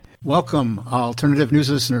Welcome, alternative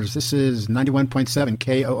news listeners. This is 91.7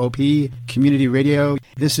 KOOP Community Radio.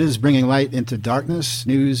 This is Bringing Light into Darkness,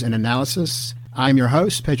 News and Analysis. I'm your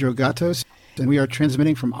host, Pedro Gatos, and we are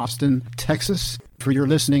transmitting from Austin, Texas, for your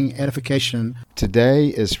listening edification. Today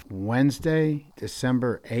is Wednesday,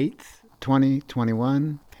 December 8th,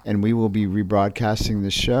 2021, and we will be rebroadcasting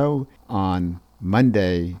the show on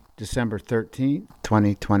Monday, December 13th,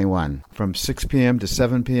 2021, from 6 p.m. to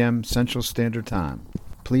 7 p.m. Central Standard Time.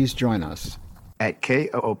 Please join us at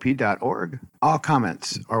koop.org. All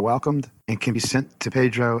comments are welcomed and can be sent to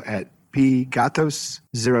Pedro at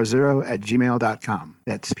pgatos00@gmail.com.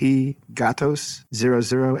 That's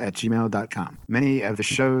pgatos00@gmail.com. Many of the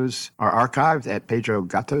shows are archived at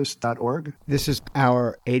pedrogatos.org. This is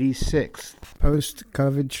our 86th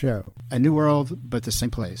post-COVID show. A new world, but the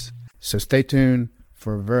same place. So stay tuned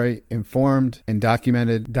for a very informed and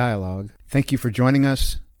documented dialogue. Thank you for joining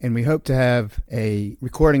us, and we hope to have a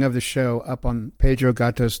recording of the show up on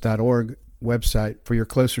pedrogatos.org website for your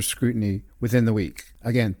closer scrutiny within the week.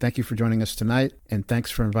 Again, thank you for joining us tonight, and thanks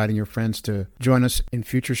for inviting your friends to join us in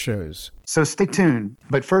future shows. So stay tuned.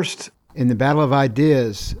 But first, in the battle of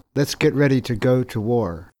ideas, let's get ready to go to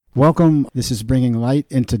war. Welcome. This is Bringing Light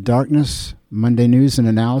into Darkness, Monday News and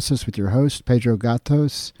Analysis with your host, Pedro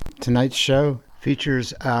Gatos. Tonight's show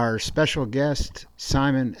features our special guest,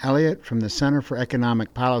 Simon Elliott from the Center for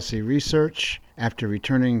Economic Policy Research, after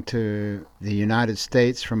returning to the United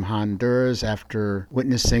States from Honduras after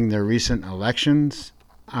witnessing their recent elections.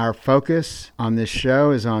 Our focus on this show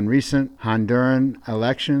is on recent Honduran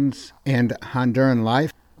elections and Honduran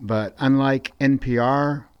life, but unlike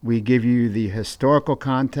NPR, we give you the historical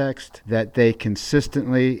context that they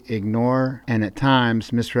consistently ignore and at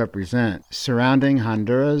times misrepresent surrounding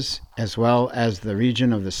Honduras, as well as the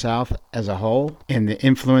region of the South as a whole, and the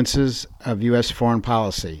influences of U.S. foreign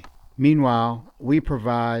policy. Meanwhile, we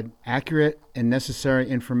provide accurate and necessary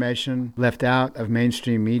information left out of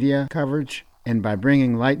mainstream media coverage, and by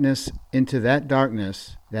bringing lightness into that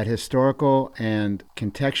darkness, that historical and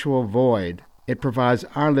contextual void, it provides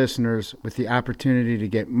our listeners with the opportunity to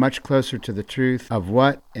get much closer to the truth of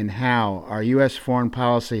what and how our U.S. foreign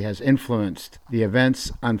policy has influenced the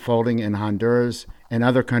events unfolding in Honduras and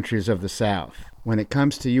other countries of the South. When it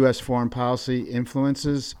comes to U.S. foreign policy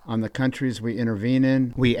influences on the countries we intervene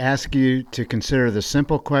in, we ask you to consider the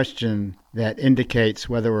simple question that indicates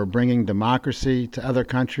whether we're bringing democracy to other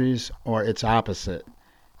countries or its opposite.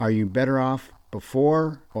 Are you better off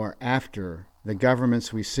before or after the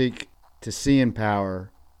governments we seek to see in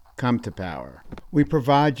power come to power? We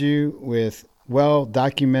provide you with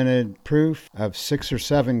well-documented proof of 6 or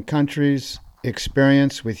 7 countries'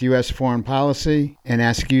 experience with U.S. foreign policy and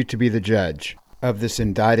ask you to be the judge of this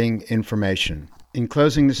indicting information. In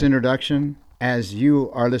closing this introduction, as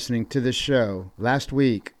you are listening to this show, last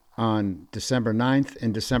week on December 9th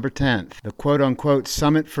and December 10th, the quote-unquote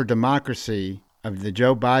Summit for Democracy of the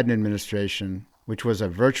Joe Biden administration, which was a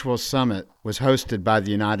virtual summit, was hosted by the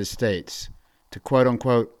United States to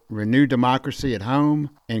quote-unquote renew democracy at home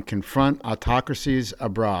and confront autocracies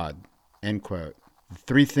abroad, end quote. The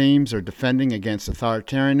 3 themes are defending against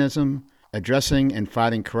authoritarianism, addressing and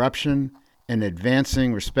fighting corruption, and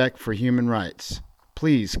advancing respect for human rights.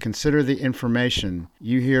 Please consider the information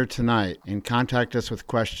you hear tonight and contact us with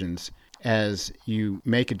questions as you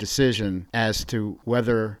make a decision as to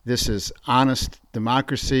whether this is honest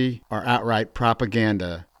democracy or outright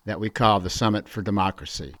propaganda that we call the Summit for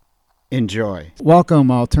Democracy. Enjoy.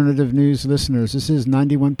 Welcome, alternative news listeners. This is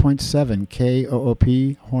 91.7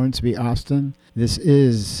 KOOP, Hornsby, Austin. This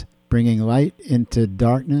is Bringing Light into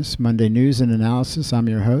Darkness, Monday News and Analysis. I'm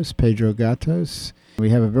your host, Pedro Gatos.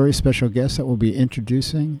 We have a very special guest that we'll be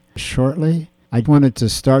introducing shortly. I wanted to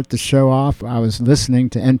start the show off. I was listening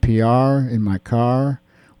to NPR in my car,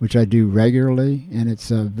 which I do regularly, and it's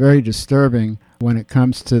very disturbing when it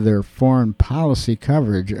comes to their foreign policy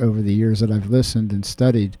coverage over the years that I've listened and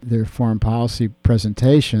studied their foreign policy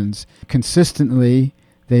presentations. Consistently,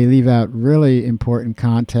 they leave out really important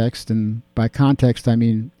context, and by context I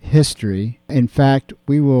mean history. In fact,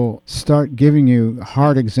 we will start giving you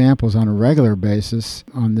hard examples on a regular basis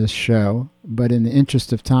on this show, but in the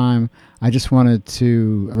interest of time, I just wanted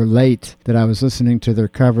to relate that I was listening to their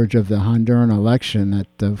coverage of the Honduran election that,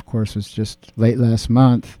 of course, was just late last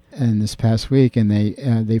month and this past week, and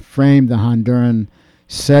they framed the Honduran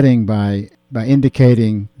setting by by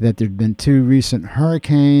indicating that there'd been 2 recent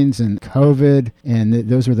hurricanes and COVID, and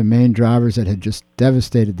those were the main drivers that had just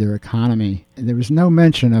devastated their economy. And there was no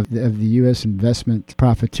mention of the U.S. investment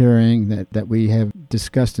profiteering that we have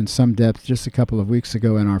discussed in some depth just a couple of weeks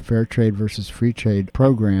ago in our Fair Trade versus Free Trade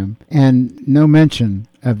program, and no mention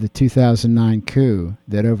of the 2009 coup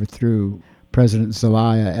that overthrew President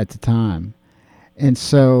Zelaya at the time. And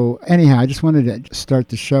so, anyhow, I just wanted to start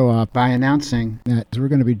the show off by announcing that we're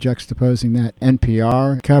going to be juxtaposing that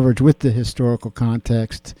NPR coverage with the historical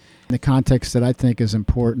context, the context that I think is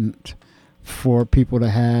important for people to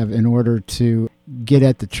have in order to get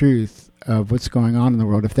at the truth of what's going on in the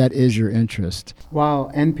world, if that is your interest.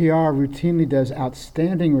 While NPR routinely does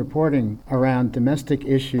outstanding reporting around domestic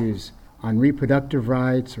issues on reproductive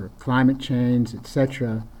rights or climate change,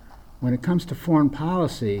 etc., when it comes to foreign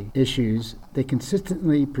policy issues, they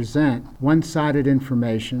consistently present one-sided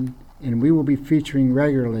information, and we will be featuring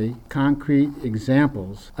regularly concrete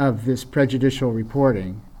examples of this prejudicial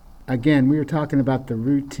reporting. Again, we are talking about the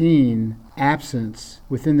routine absence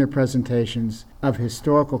within their presentations of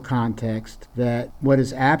historical context, that what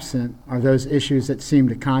is absent are those issues that seem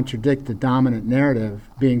to contradict the dominant narrative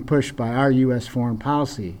being pushed by our U.S. foreign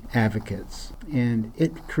policy advocates. And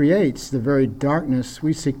it creates the very darkness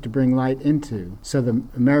we seek to bring light into, so the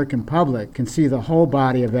American public can see the whole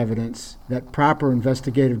body of evidence that proper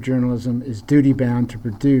investigative journalism is duty-bound to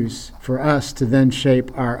produce for us to then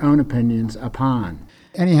shape our own opinions upon.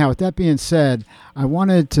 Anyhow, with that being said, I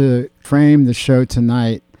wanted to frame the show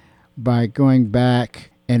tonight by going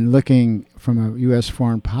back and looking from a U.S.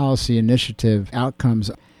 foreign policy initiative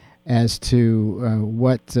outcomes as to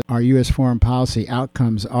what our U.S. foreign policy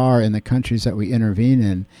outcomes are in the countries that we intervene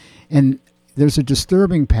in. And there's a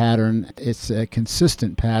disturbing pattern. It's a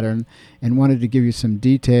consistent pattern, and wanted to give you some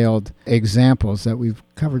detailed examples that we've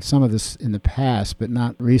covered some of this in the past, but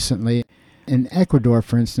not recently. In Ecuador,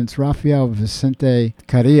 for instance, Rafael Vicente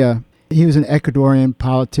Carrillo, he was an Ecuadorian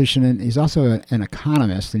politician, and he's also an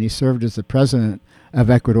economist, and he served as the president of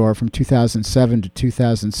Ecuador from 2007 to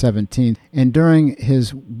 2017. And during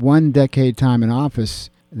his 1-decade time in office,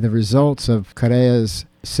 the results of Carrillo's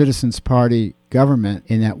Citizens Party government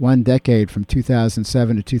in that 1 decade from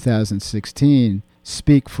 2007 to 2016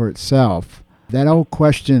 speak for itself. That old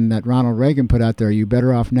question that Ronald Reagan put out there, are you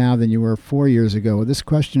better off now than you were 4 years ago? Well, this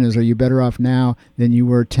question is, are you better off now than you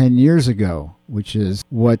were 10 years ago, which is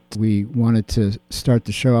what we wanted to start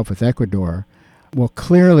the show off with Ecuador. Well,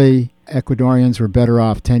 clearly, Ecuadorians were better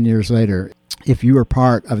off 10 years later if you were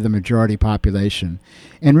part of the majority population.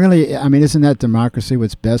 And really, I mean, isn't that democracy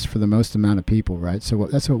what's best for the most amount of people, right? So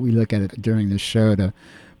that's what we look at it during this show, to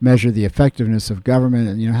measure the effectiveness of government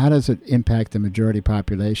and, how does it impact the majority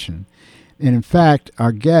population? And in fact,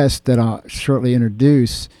 our guest that I'll shortly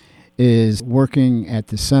introduce is working at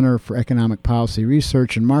the Center for Economic Policy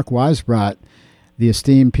Research, and Mark Weisbrot, the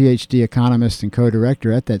esteemed PhD economist and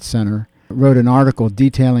co-director at that center, wrote an article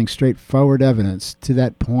detailing straightforward evidence to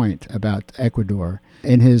that point about Ecuador.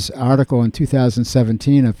 In his article in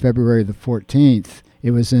 2017 of February the 14th,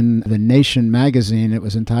 it was in The Nation magazine. It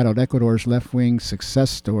was entitled Ecuador's Left-Wing Success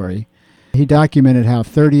Story. He documented how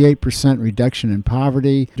 38% reduction in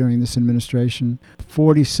poverty during this administration,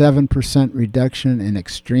 47% reduction in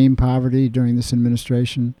extreme poverty during this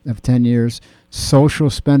administration of 10 years, social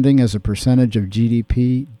spending as a percentage of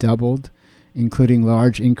GDP doubled, including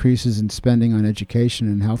large increases in spending on education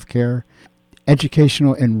and health care.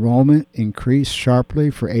 Educational enrollment increased sharply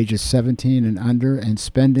for ages 17 and under, and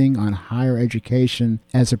spending on higher education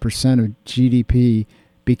as a percent of GDP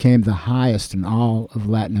became the highest in all of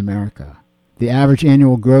Latin America. The average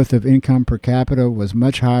annual growth of income per capita was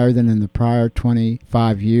much higher than in the prior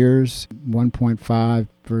 25 years, 1.5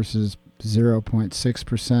 versus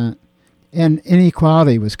 0.6%. And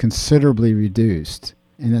inequality was considerably reduced,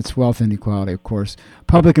 and that's wealth inequality, of course.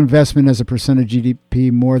 Public investment as a percent of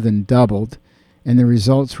GDP more than doubled, and the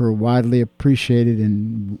results were widely appreciated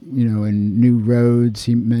in new roads.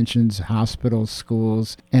 He mentions hospitals,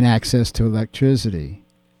 schools, and access to electricity.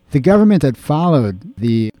 The government that followed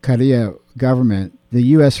the Carrillo government, the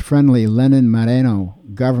U.S.-friendly Lenin Moreno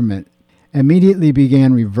government, immediately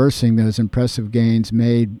began reversing those impressive gains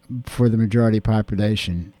made for the majority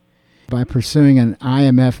population by pursuing an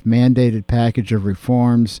IMF-mandated package of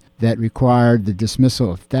reforms that required the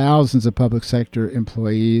dismissal of thousands of public sector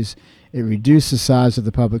employees. It reduced the size of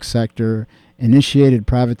the public sector, initiated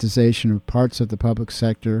privatization of parts of the public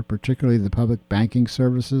sector, particularly the public banking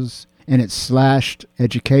services, and it slashed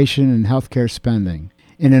education and healthcare spending.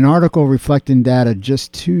 In an article reflecting data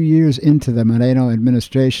just 2 years into the Moreno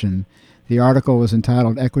administration, The article was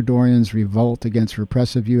entitled Ecuadorians Revolt Against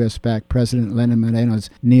Repressive U.S.-Backed President Lenin Moreno's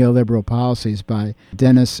Neoliberal Policies by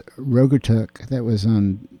Denis Rogatuk. That was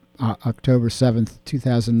on October 7th,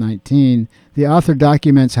 2019. The author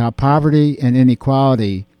documents how poverty and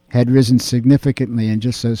inequality had risen significantly in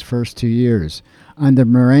just those first 2 years. Under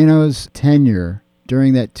Moreno's tenure,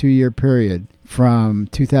 during that 2-year period, from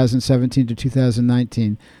 2017 to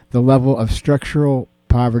 2019, the level of structural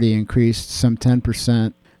poverty increased some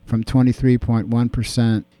 10%, from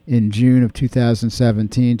 23.1% in June of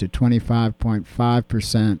 2017 to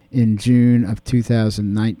 25.5% in June of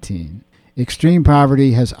 2019. Extreme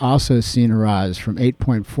poverty has also seen a rise from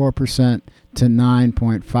 8.4% to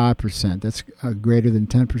 9.5%. That's a greater than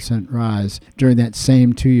 10% rise during that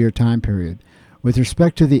same 2-year time period. With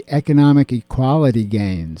respect to the economic equality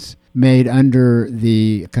gains made under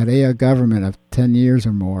the Correa government of 10 years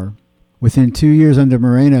or more, within 2 years under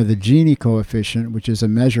Moreno, the Gini coefficient, which is a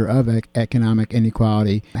measure of economic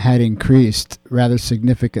inequality, had increased rather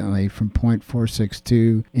significantly from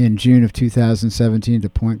 0.462 in June of 2017 to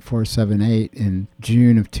 0.478 in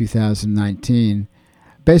June of 2019.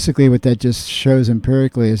 Basically, what that just shows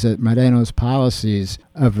empirically is that Moreno's policies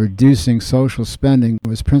of reducing social spending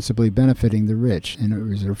was principally benefiting the rich, and it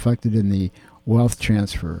was reflected in the wealth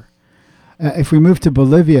transfer. If we move to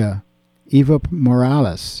Bolivia, Evo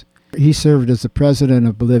Morales, he served as the president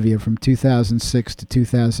of Bolivia from 2006 to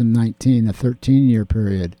 2019, a 13-year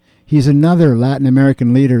period. He's another Latin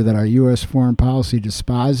American leader that our U.S. foreign policy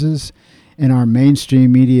despises and our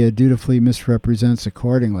mainstream media dutifully misrepresents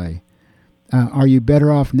accordingly. Are you better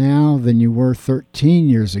off now than you were 13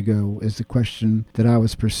 years ago is the question that I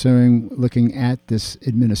was pursuing looking at this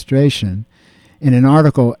administration. In an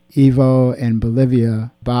article, Evo and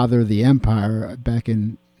Bolivia Bother the Empire, back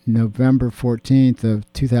in November 14th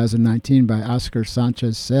of 2019 by Oscar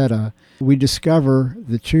Sanchez Serra, we discover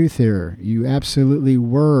the truth here. You absolutely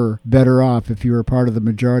were better off if you were part of the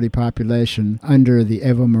majority population under the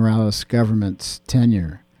Evo Morales government's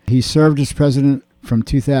tenure. He served as president from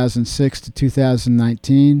 2006 to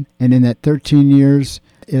 2019, and in that 13 years,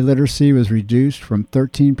 illiteracy was reduced from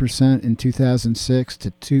 13% in 2006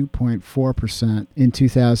 to 2.4% in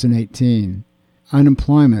 2018.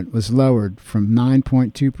 Unemployment was lowered from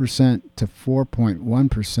 9.2% to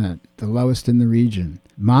 4.1%, the lowest in the region.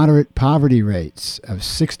 Moderate poverty rates of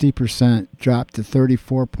 60% dropped to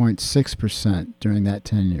 34.6% during that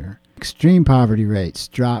tenure. Extreme poverty rates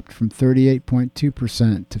dropped from 38.2% to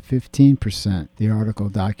 15%, the article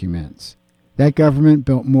documents. That government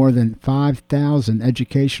built more than 5,000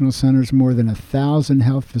 educational centers, more than 1,000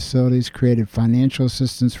 health facilities, created financial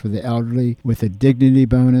assistance for the elderly with a dignity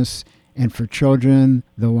bonus, and for children,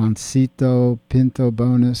 the Juancito Pinto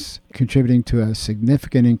bonus, contributing to a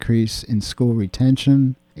significant increase in school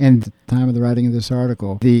retention. And at the time of the writing of this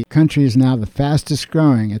article, the country is now the fastest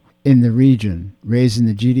growing in the region, raising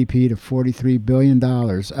the GDP to $43 billion,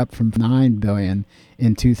 up from $9 billion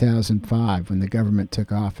in 2005 when the government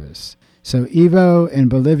took office. So Evo and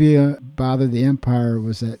Bolivia Bother the Empire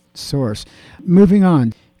was that source. Moving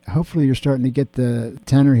on, hopefully you're starting to get the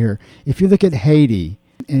tenor here. If you look at Haiti,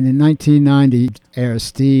 and in 1990,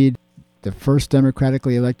 Aristide, the first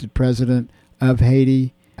democratically elected president of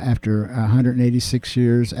Haiti, after 186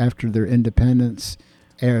 years after their independence,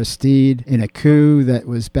 Aristide, in a coup that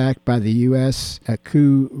was backed by the U.S., a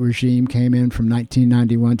coup regime came in from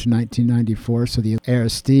 1991 to 1994, so the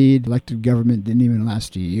Aristide elected government didn't even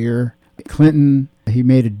last a year. Clinton, he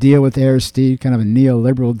made a deal with Aristide, kind of a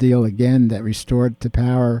neoliberal deal again, that restored to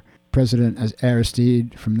power President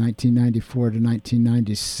Aristide from 1994 to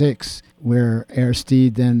 1996, where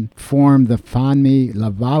Aristide then formed the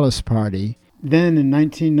FANMI-Lavalas Party. Then in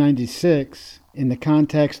 1996, in the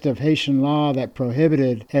context of Haitian law that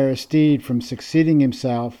prohibited Aristide from succeeding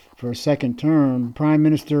himself for a second term, Prime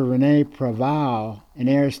Minister René Préval, an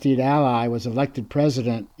Aristide ally, was elected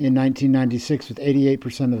president in 1996 with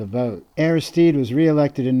 88% of the vote. Aristide was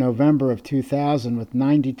re-elected in November of 2000 with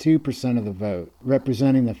 92% of the vote,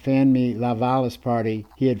 representing the FANMI-Lavalas Party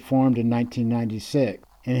he had formed in 1996.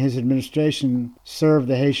 And his administration served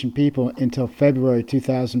the Haitian people until February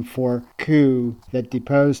 2004 coup that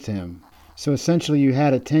deposed him. So essentially you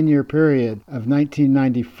had a 10-year period of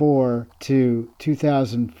 1994 to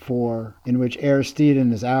 2004 in which Aristide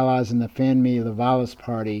and his allies in the FANMI-Lavalas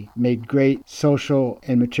Party made great social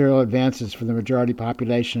and material advances for the majority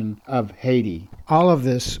population of Haiti. All of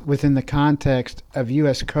this within the context of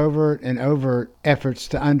U.S. covert and overt efforts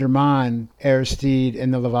to undermine Aristide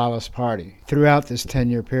and the Lavalas Party throughout this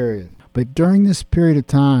 10-year period. But during this period of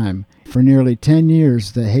time, for nearly 10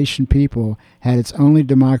 years, the Haitian people had its only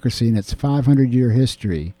democracy in its 500-year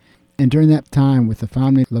history. And during that time, with the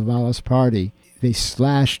Famille Lavalas party, they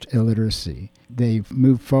slashed illiteracy. They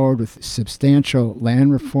moved forward with substantial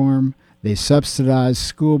land reform. They subsidized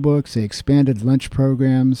school books. They expanded lunch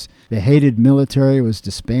programs. The hated military was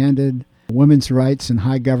disbanded. Women's rights in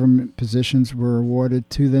high government positions were awarded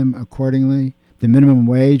to them accordingly. The minimum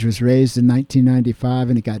wage was raised in 1995,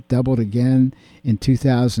 and it got doubled again in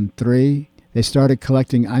 2003. They started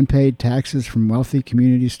collecting unpaid taxes from wealthy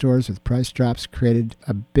community stores with price drops created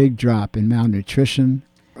a big drop in malnutrition.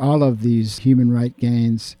 All of these human rights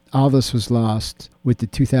gains, all this was lost with the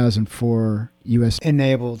 2004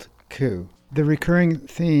 U.S.-enabled coup. The recurring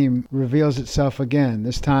theme reveals itself again,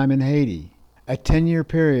 this time in Haiti. A 10-year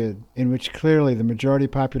period in which clearly the majority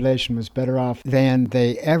population was better off than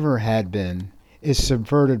they ever had been is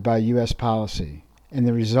subverted by U.S. policy. And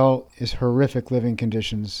the result is horrific living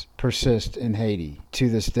conditions persist in Haiti to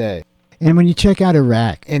this day. And when you check out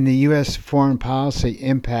Iraq and the U.S. foreign policy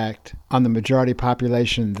impact on the majority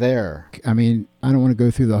population there, I mean, I don't want to go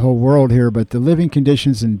through the whole world here, but the living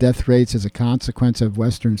conditions and death rates as a consequence of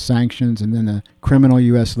Western sanctions and then a criminal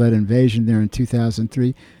U.S.-led invasion there in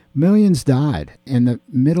 2003, millions died. And the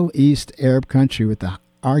Middle East Arab country with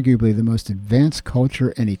arguably the most advanced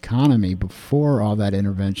culture and economy before all that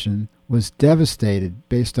intervention was devastated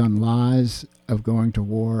based on lies of going to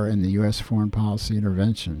war and the U.S. foreign policy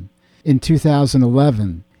intervention. In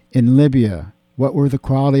 2011, in Libya, what were the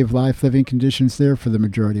quality of life living conditions there for the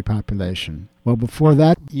majority population? Well, before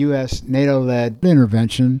that U.S. NATO-led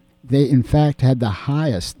intervention, they in fact had the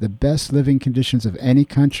highest, the best living conditions of any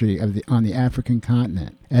country on the African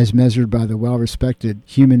continent, as measured by the well-respected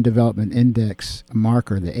Human Development Index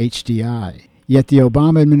marker, the HDI. Yet the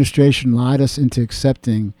Obama administration lied us into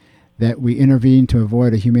accepting that we intervened to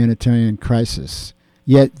avoid a humanitarian crisis.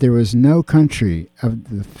 Yet there was no country of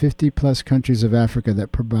the 50-plus countries of Africa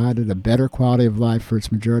that provided a better quality of life for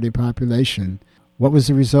its majority population. What was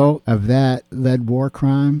the result of that led war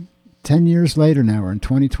crime? 10 years later now, we're in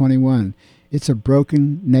 2021, it's a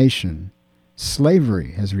broken nation.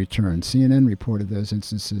 Slavery has returned. CNN reported those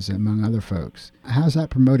instances, among other folks. How's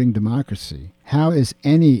that promoting democracy? How is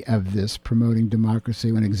any of this promoting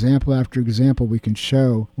democracy when example after example we can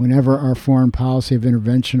show whenever our foreign policy of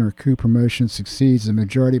intervention or coup promotion succeeds, the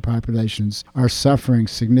majority populations are suffering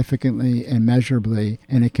significantly and measurably,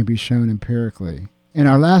 and it can be shown empirically. And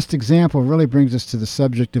our last example really brings us to the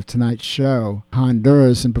subject of tonight's show,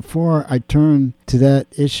 Honduras. And before I turn to that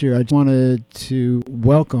issue, I wanted to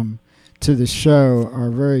welcome to the show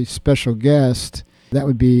our very special guest. That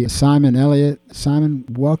would be Simon Elliott. Simon,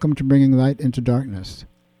 welcome to Bringing Light into Darkness.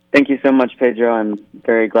 Thank you so much, Pedro. I'm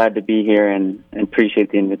very glad to be here and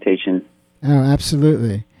appreciate the invitation. Oh,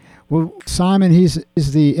 absolutely. Well, Simon, he's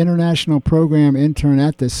the international program intern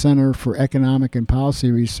at the Center for Economic and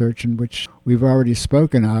Policy Research, in which we've already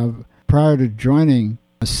spoken of. Prior to joining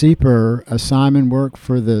CEPR, Simon worked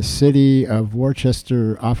for the City of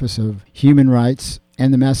Worcester Office of Human Rights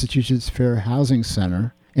and the Massachusetts Fair Housing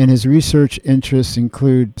Center. And his research interests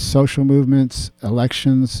include social movements,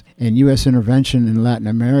 elections, and U.S. intervention in Latin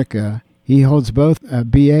America. He holds both a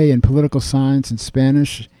BA in Political Science and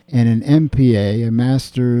Spanish and an MPA, a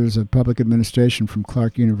Master's of Public Administration from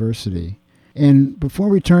Clark University. And before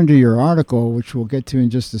we turn to your article, which we'll get to in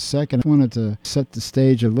just a second, I wanted to set the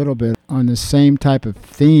stage a little bit on the same type of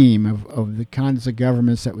theme of the kinds of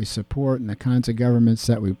governments that we support and the kinds of governments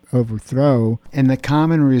that we overthrow. And the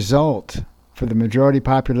common result for the majority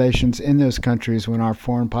populations in those countries when our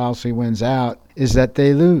foreign policy wins out is that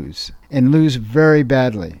they lose, and lose very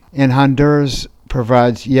badly. And Honduras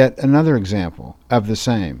provides yet another example of the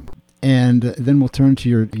same. And then we'll turn to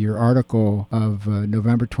your article of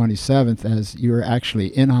November 27th, as you were actually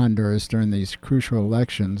in Honduras during these crucial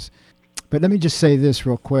elections. But let me just say this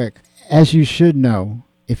real quick. As you should know,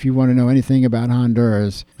 if you want to know anything about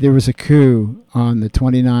Honduras, there was a coup on the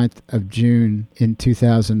 29th of June in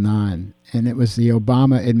 2009, and it was the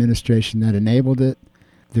Obama administration that enabled it.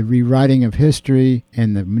 The rewriting of history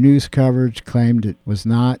and the news coverage claimed it was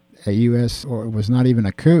not a U.S. or it was not even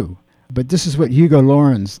a coup. But this is what Hugo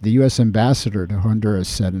Lorenz, the U.S. ambassador to Honduras,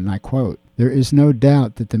 said, and I quote, "There is no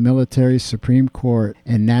doubt that the military, Supreme Court,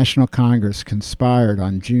 and National Congress conspired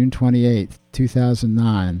on June 28,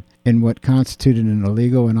 2009, in what constituted an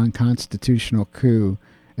illegal and unconstitutional coup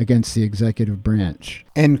against the executive branch."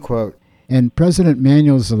 End quote. And President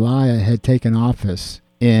Manuel Zelaya had taken office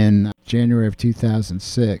in January of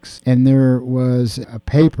 2006, and there was a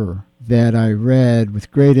paper that I read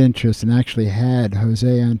with great interest and actually had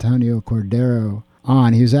Jose Antonio Cordero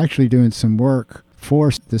on. He was actually doing some work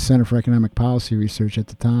for the Center for Economic Policy Research at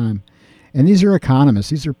the time. And these are economists.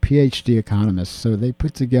 These are PhD economists. So they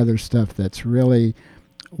put together stuff that's really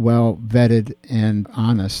well vetted and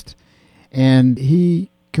honest. And he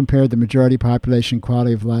compared the majority population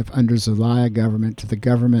quality of life under Zelaya government to the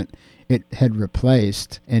government it had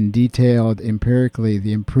replaced and detailed empirically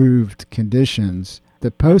the improved conditions.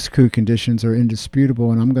 The post-coup conditions are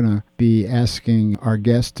indisputable, and I'm going to be asking our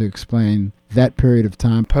guest to explain that period of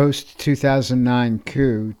time, post-2009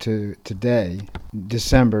 coup to today,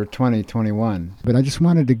 December 2021. But I just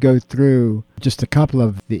wanted to go through just a couple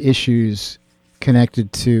of the issues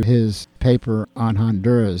connected to his paper on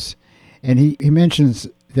Honduras. And he mentions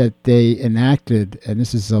that they enacted, and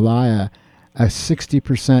this is Zelaya, a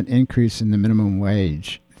 60% increase in the minimum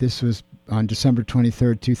wage. This was on December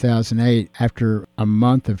 23, 2008, after a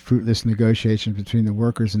month of fruitless negotiations between the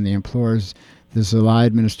workers and the employers. The Zelaya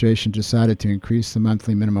administration decided to increase the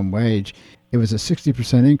monthly minimum wage. It was a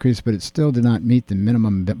 60% increase, but it still did not meet the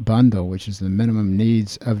minimum bundle, which is the minimum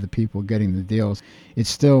needs of the people getting the deals. It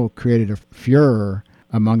still created a furor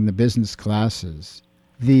among the business classes.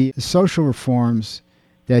 The social reforms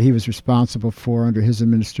that he was responsible for under his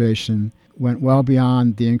administration went well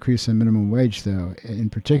beyond the increase in minimum wage, though. In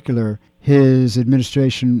particular, his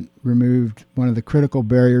administration removed one of the critical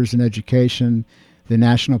barriers in education, the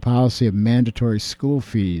national policy of mandatory school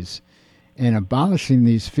fees. And abolishing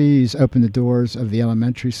these fees opened the doors of the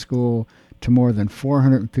elementary school to more than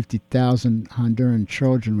 450,000 Honduran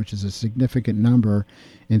children, which is a significant number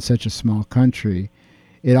in such a small country.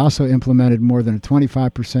 It also implemented more than a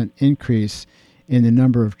 25% increase in the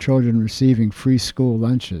number of children receiving free school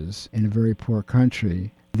lunches in a very poor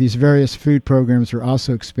country. These various food programs were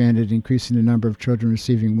also expanded, increasing the number of children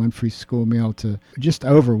receiving one free school meal to just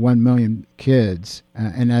over 1 million kids.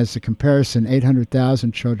 And as a comparison,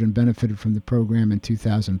 800,000 children benefited from the program in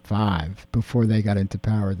 2005 before they got into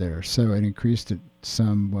power there. So it increased it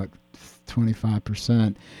somewhat,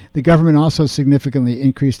 25%. The government also significantly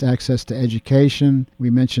increased access to education. We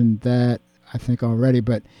mentioned that, I think, already,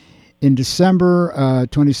 but in December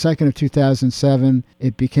 22nd of 2007,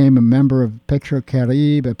 it became a member of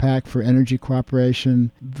Petrocaribe, a pact for energy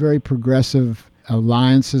cooperation. Very progressive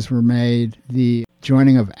alliances were made. The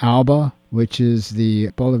joining of ALBA, which is the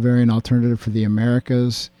Bolivarian Alternative for the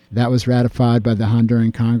Americas, that was ratified by the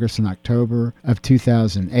Honduran Congress in October of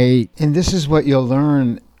 2008. And this is what you'll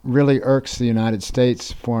learn really irks the United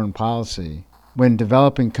States foreign policy. When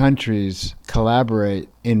developing countries collaborate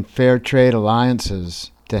in fair trade alliances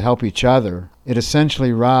to help each other, it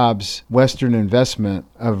essentially robs Western investment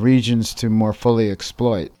of regions to more fully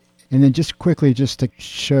exploit. And then just quickly, just to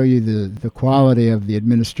show you the quality of the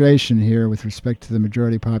administration here with respect to the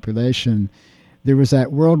majority population, there was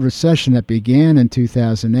that world recession that began in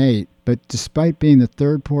 2008, but despite being the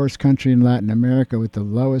third poorest country in Latin America with the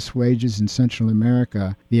lowest wages in Central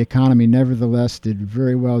America, the economy nevertheless did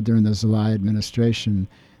very well during the Zelaya administration,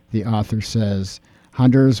 the author says.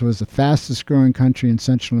 Honduras was the fastest growing country in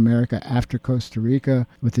Central America after Costa Rica,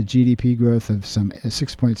 with a GDP growth of some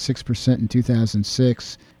 6.6% in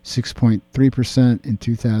 2006, 6.3% in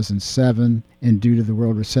 2007, and due to the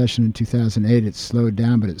world recession in 2008, it slowed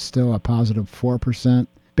down, but it's still a positive 4%.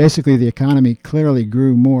 Basically, the economy clearly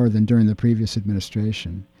grew more than during the previous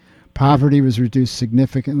administration. Poverty was reduced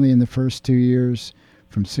significantly in the first 2 years,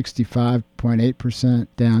 from 65.8%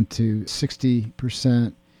 down to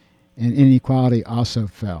 60%. And inequality also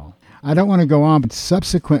fell. I don't want to go on, but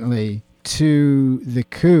subsequently to the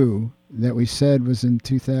coup that we said was in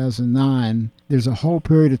 2009, there's a whole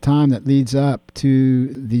period of time that leads up to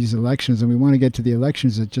these elections, and we want to get to the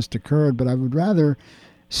elections that just occurred, but I would rather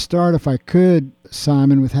start, if I could,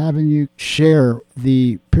 Simon, with having you share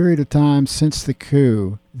the period of time since the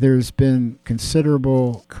coup. There's been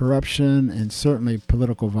considerable corruption and certainly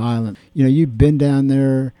political violence. You know, you've been down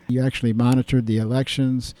there. You actually monitored the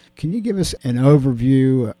elections. Can you give us an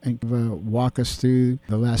overview and walk us through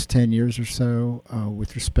the last 10 years or so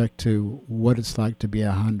with respect to what it's like to be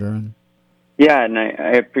a Honduran? Yeah, and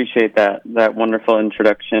I appreciate that wonderful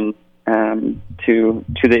introduction to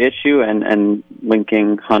the issue and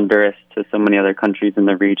linking Honduras to so many other countries in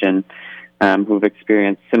the region who've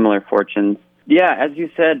experienced similar fortunes. Yeah, as you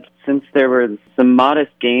said, since there were some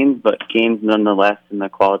modest gains, but gains nonetheless in the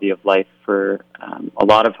quality of life for a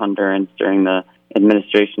lot of Hondurans during the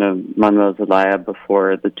administration of Manuel Zelaya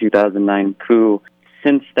before the 2009 coup,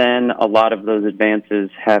 since then, a lot of those advances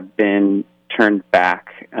have been turned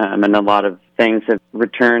back, and a lot of things have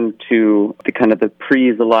returned to the kind of the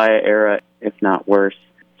pre-Zelaya era, if not worse.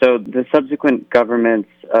 So the subsequent governments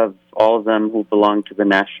of all of them who belong to the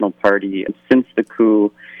National Party since the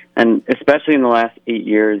coup, and especially in the last 8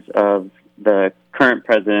 years of the current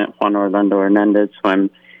president, Juan Orlando Hernandez, who I'm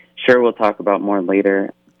sure we'll talk about more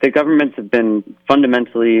later, The governments have been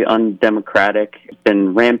fundamentally undemocratic,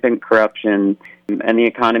 been rampant corruption, and the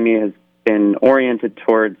economy has been oriented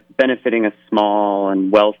towards benefiting a small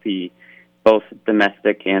and wealthy, both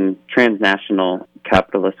domestic and transnational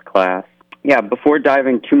capitalist class. Yeah, before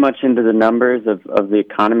diving too much into the numbers of the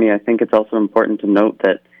economy, I think it's also important to note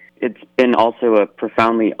that it's been also a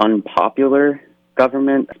profoundly unpopular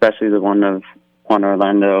government, especially the one of Juan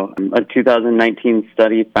Orlando. A 2019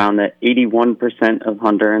 study found that 81% of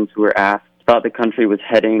Hondurans who were asked thought the country was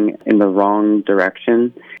heading in the wrong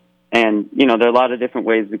direction. And, there are a lot of different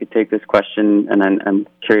ways we could take this question, and I'm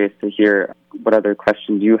curious to hear what other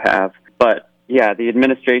questions you have. But, yeah, the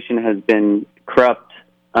administration has been corrupt,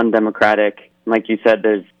 undemocratic. Like you said,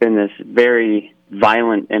 there's been this very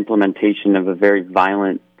violent implementation of a very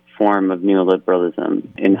violent form of neoliberalism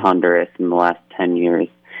in Honduras in the last 10 years.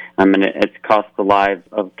 And it's cost the lives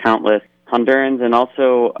of countless Hondurans and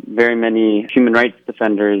also very many human rights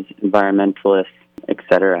defenders, environmentalists,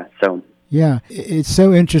 etc. So, yeah, it's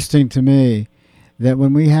so interesting to me that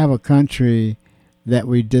when we have a country that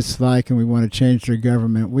we dislike and we want to change their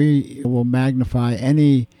government, we will magnify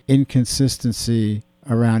any inconsistency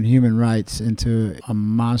around human rights into a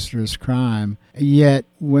monstrous crime. Yet,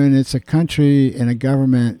 when it's a country and a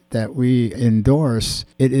government that we endorse,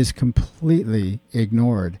 it is completely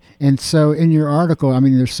ignored. And so in your article,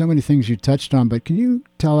 there's so many things you touched on, but can you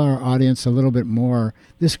tell our audience a little bit more?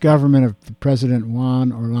 This government of President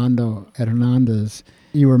Juan Orlando Hernandez,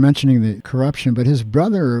 you were mentioning the corruption, but his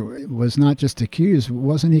brother was not just accused.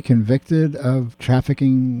 Wasn't he convicted of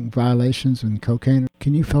trafficking violations and cocaine?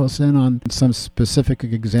 Can you fill us in on some specific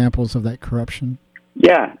examples of that corruption?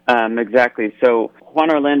 Yeah, exactly. So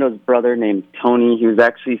Juan Orlando's brother named Tony, he was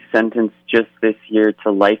actually sentenced just this year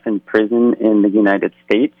to life in prison in the United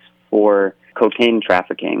States for cocaine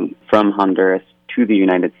trafficking from Honduras to the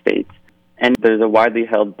United States. And there's a widely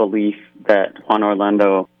held belief that Juan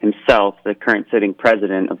Orlando himself, the current sitting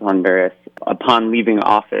president of Honduras, upon leaving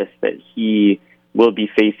office, that he will be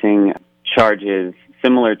facing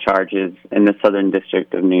similar charges in the Southern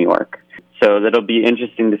District of New York. So that'll be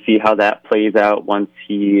interesting to see how that plays out once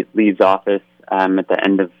he leaves office at the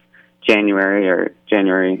end of January, or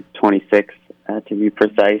January 26th, to be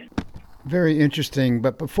precise. Very interesting.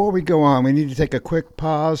 But before we go on, we need to take a quick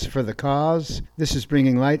pause for the cause. This is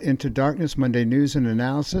Bringing Light into Darkness, Monday News and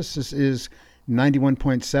Analysis. This is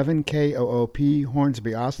 91.7 KOOP,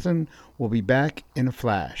 Hornsby, Austin. We'll be back in a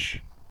flash.